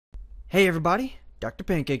Hey everybody, Dr.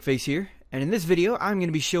 Pancakeface here, and in this video I'm going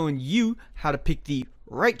to be showing you how to pick the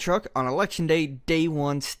right truck on Election Day, Day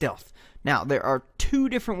 1 Stealth. Now, there are two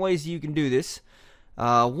different ways you can do this.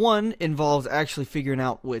 One involves actually figuring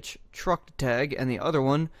out which truck to tag, and the other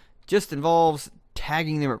one just involves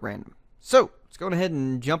tagging them at random. So, let's go ahead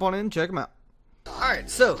and jump on in and check them out. Alright,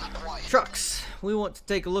 so, trucks. We want to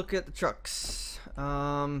take a look at the trucks.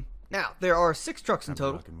 Now, there are 6 trucks in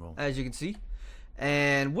total, as you can see.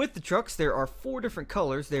 And with the trucks, there are 4 different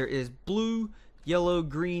colors. There is blue, yellow,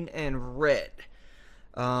 green, and red.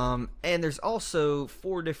 And there's also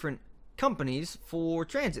 4 different companies for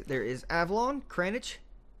transit. There is Avalon, Cranich,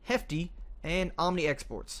 Hefty, and Omni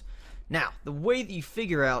Exports. Now, the way that you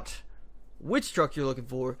figure out which truck you're looking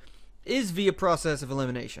for is via process of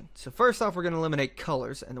elimination. So first off, we're going to eliminate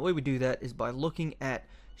colors, and the way we do that is by looking at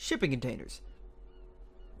shipping containers.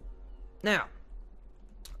 Now,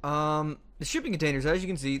 the shipping containers, as you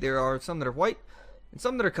can see, there are some that are white and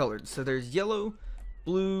some that are colored. So there's yellow,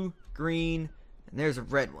 blue, green, and there's a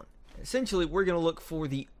red one. Essentially, we're going to look for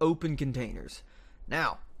the open containers.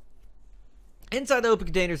 Now, inside the open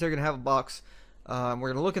containers, they're going to have a box. We're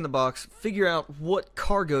going to look in the box, figure out what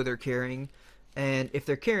cargo they're carrying, and if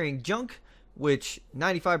they're carrying junk, which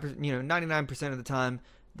 99% of the time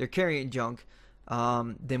they're carrying junk,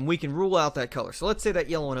 then we can rule out that color. So let's say that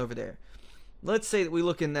yellow one over there. Let's say that we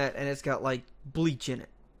look in that and it's got like bleach in it.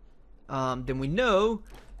 Then we know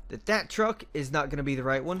that that truck is not going to be the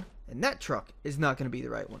right one, and that truck is not going to be the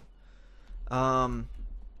right one.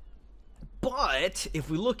 But if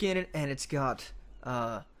we look in it and it's got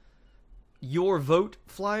your vote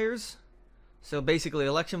flyers, so basically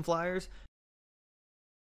election flyers,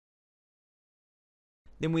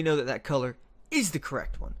 then we know that that color is the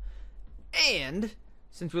correct one. And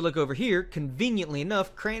since we look over here, conveniently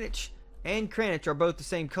enough, Cranich and Cranich are both the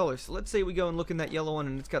same color. So let's say we go and look in that yellow one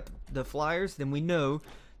and it's got the flyers, then we know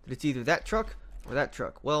that it's either that truck or that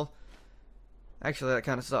truck. Well, actually that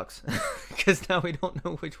kind of sucks because now we don't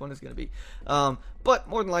know which one it's going to be. But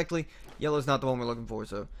more than likely, yellow's not the one we're looking for.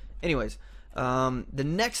 So anyways, the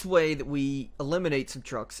next way that we eliminate some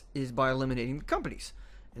trucks is by eliminating the companies.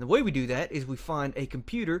 And the way we do that is we find a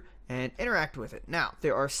computer and interact with it. Now,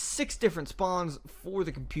 there are 6 different spawns for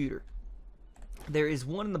the computer. There is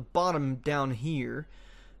one in the bottom down here,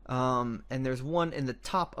 and there's one in the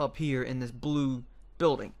top up here in this blue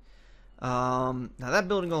building. Now that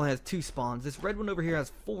building only has 2 spawns. This red one over here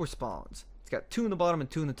has 4 spawns. It's got 2 in the bottom and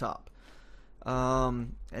 2 in the top.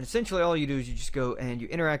 And essentially all you do is you just go and you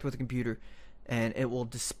interact with the computer, and it will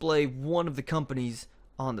display one of the companies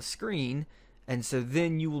on the screen, and so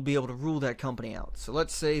then you will be able to rule that company out. So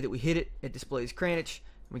let's say that we hit it, it displays Cranich,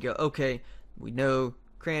 and we go, okay, we know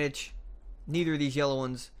Cranich, neither of these yellow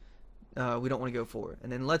ones we don't want to go for.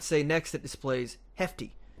 And then let's say next it displays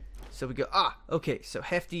Hefty. So we go, okay, so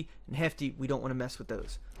Hefty and Hefty, we don't want to mess with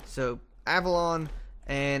those. So Avalon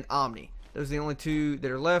and Omni, those are the only 2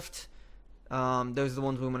 that are left. Those are the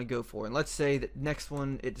ones we want to go for. And let's say that next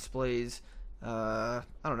one it displays, I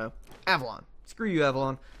don't know, Avalon. Screw you,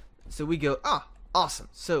 Avalon. So we go, awesome.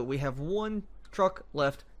 So we have 1 truck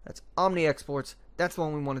left. That's Omni Exports. That's the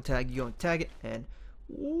one we want to tag. You go and tag it, and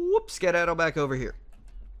whoops, skedaddle back over here.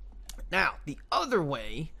 Now, the other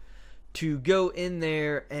way to go in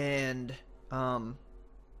there and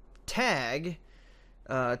tag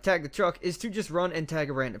the truck is to just run and tag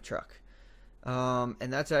a random truck. And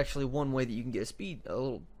that's actually one way that you can get a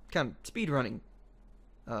little kind of speed running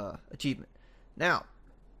achievement. Now,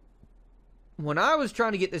 when I was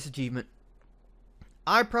trying to get this achievement,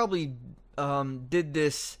 I probably did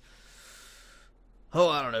this,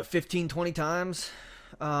 I don't know, 15-20 times,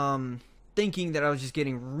 thinking that I was just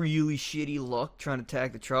getting really shitty luck trying to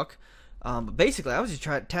tag the truck. But basically, I was just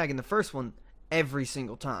tagging the first one every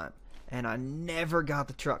single time, and I never got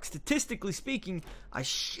the truck. Statistically speaking, I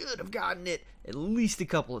should have gotten it at least a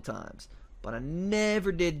couple of times, but I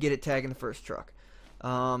never did get it tagging the first truck.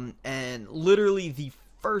 And literally the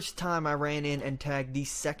first time I ran in and tagged the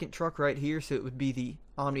second truck right here, so it would be the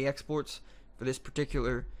Omni Exports for this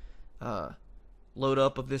particular load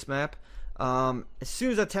up of this map. As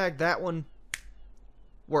soon as I tagged that one,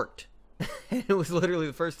 worked. It was literally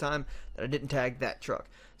the first time that I didn't tag that truck.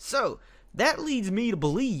 So that leads me to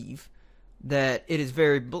believe that it is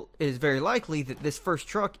very likely that this first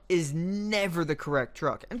truck is never the correct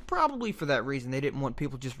truck, and probably for that reason they didn't want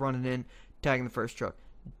people just running in, tagging the first truck,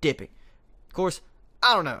 dipping. Of course,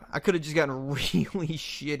 I don't know. I could have just gotten really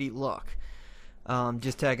shitty luck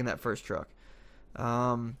just tagging that first truck.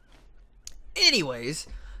 Anyways,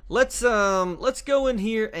 let's go in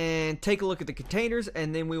here and take a look at the containers,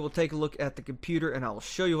 and then we will take a look at the computer, and I will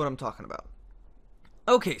show you what I'm talking about.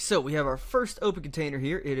 Okay, so we have our first open container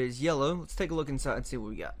here. It is yellow. Let's take a look inside and see what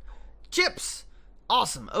we got. Chips!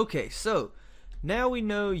 Awesome. Okay, so now we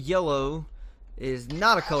know yellow is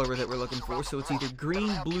not a color that we're looking for, so it's either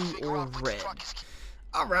green, blue, or red.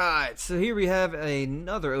 Alright, so here we have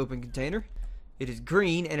another open container. It is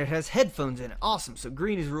green, and it has headphones in it. Awesome, so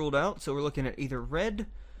green is ruled out, so we're looking at either red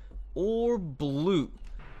or blue.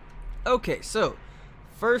 Okay, so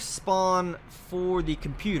first spawn for the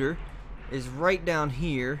computer is right down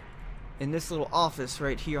here in this little office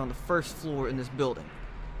right here on the first floor in this building.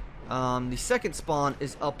 The second spawn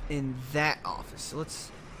is up in that office. So let's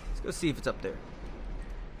go see if it's up there.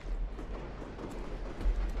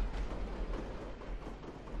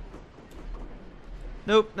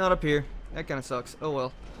 Nope, not up here. That kind of sucks. Oh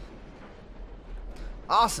well.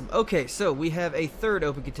 Awesome. Okay, so we have a third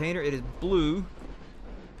open container. It is blue.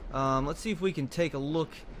 Let's see if we can take a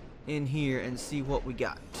look in here and see what we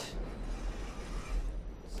got.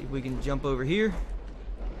 See if we can jump over here.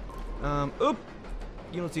 Oop!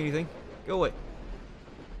 You don't see anything. Go away.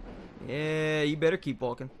 Yeah, you better keep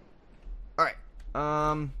walking. Alright.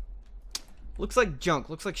 Looks like junk.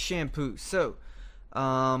 Looks like shampoo. So,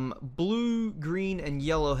 blue, green, and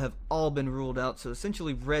yellow have all been ruled out. So,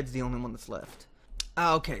 essentially, red's the only one that's left.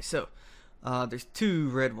 Okay, so, there's two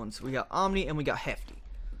red ones. We got Omni and we got Hefty.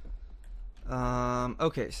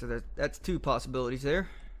 Okay, so that's two possibilities there.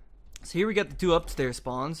 So here we got the two upstairs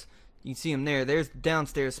spawns. You can see them there. There's the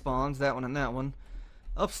downstairs spawns, that one and that one.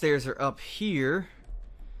 Upstairs are up here.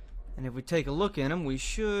 And if we take a look in them, we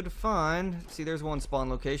should find... See, there's one spawn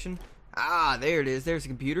location. Ah, there it is. There's the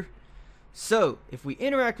computer. So, if we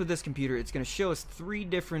interact with this computer, it's going to show us three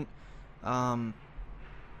different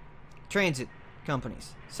transit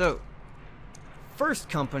companies. So, first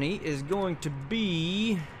company is going to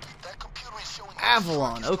be...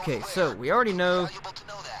 Avalon. Okay, so we already know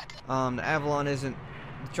the Avalon isn't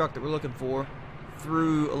the truck that we're looking for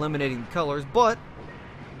through eliminating the colors, but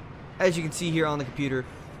as you can see here on the computer,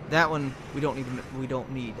 that one we don't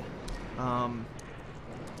need. Now,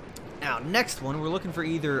 next one, we're looking for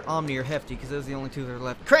either Omni or Hefty, because those are the only two that are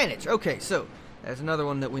left. Cranage! Okay, so that's another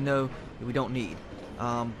one that we know that we don't need.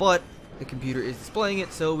 But the computer is displaying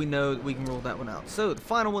it, so we know that we can rule that one out. So, the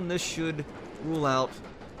final one, this should rule out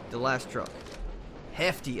the last truck.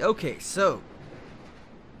 Hefty. Okay, so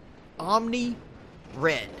Omni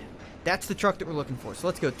red. That's the truck that we're looking for. So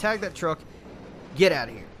let's go tag that truck. Get out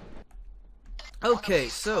of here. Okay,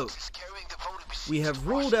 so we have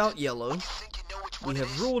ruled out yellow. We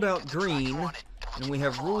have ruled out green. And we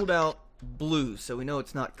have ruled out blue. So we know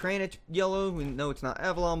it's not Cranage yellow. We know it's not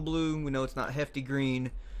Avalon blue. We know it's not Hefty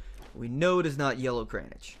green. We know it is not yellow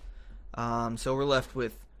Cranage. So we're left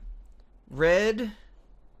with red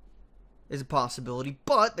is a possibility,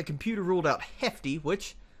 but the computer ruled out Hefty,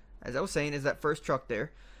 which, as I was saying, is that first truck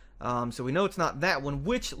there. So we know it's not that one,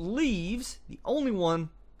 which leaves the only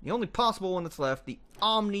possible one that's left, the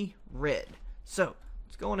Omni Red. So,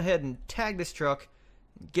 let's go on ahead and tag this truck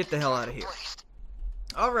and get the hell out of here.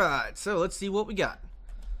 Alright, so let's see what we got.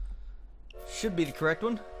 Should be the correct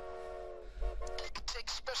one.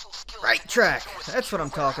 Right track. That's what I'm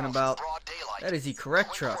talking about. That is the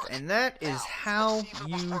correct truck, and that is how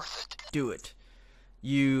you do it.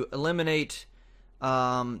 You eliminate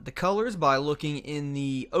the colors by looking in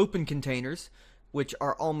the open containers, which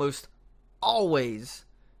are almost always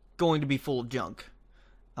going to be full of junk.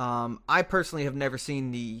 I personally have never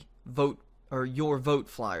seen the vote or your vote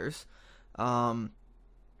flyers,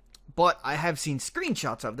 but I have seen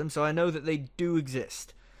screenshots of them, so I know that they do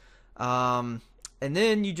exist. And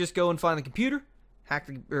then you just go and find the computer,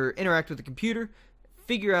 or interact with the computer,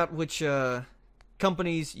 figure out which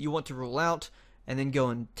companies you want to rule out, and then go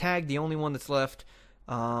and tag the only one that's left.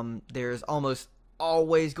 There's almost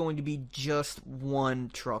always going to be just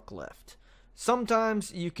one truck left.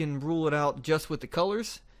 Sometimes you can rule it out just with the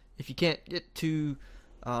colors. If you can't get to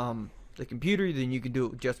the computer, then you can do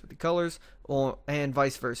it just with the colors, and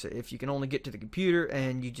vice versa. If you can only get to the computer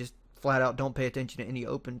and you just flat out don't pay attention to any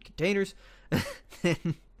open containers,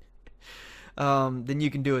 then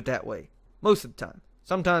you can do it that way. Most of the time.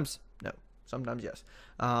 Sometimes, no. Sometimes, yes.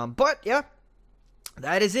 But, yeah.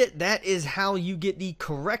 That is it. That is how you get the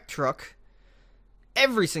correct truck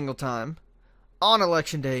every single time on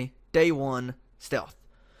Election Day, Day 1, Stealth.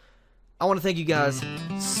 I want to thank you guys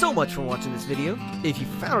so much for watching this video. If you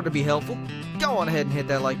found it to be helpful, go on ahead and hit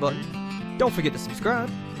that like button. Don't forget to subscribe.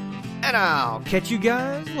 And I'll catch you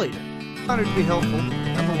guys later. Found it to be helpful,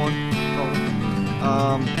 number one,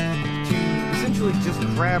 to essentially just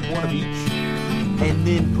grab one of each and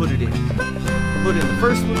then put it in. Put in the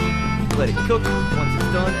first one, let it cook. Once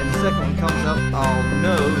it's done and the second one comes up, I'll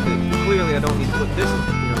know that clearly I don't need to put this one.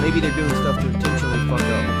 You know, maybe they're doing stuff to intentionally fuck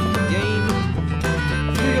up the game.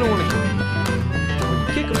 You're gonna want to kick them. When you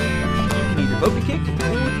kick them, you can either vote to kick,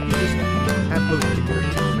 or you can just have vote to kick their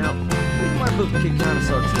attention. Now, the reason why vote to kick kind of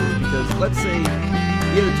sucks is because let's say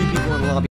the other two people in the lobby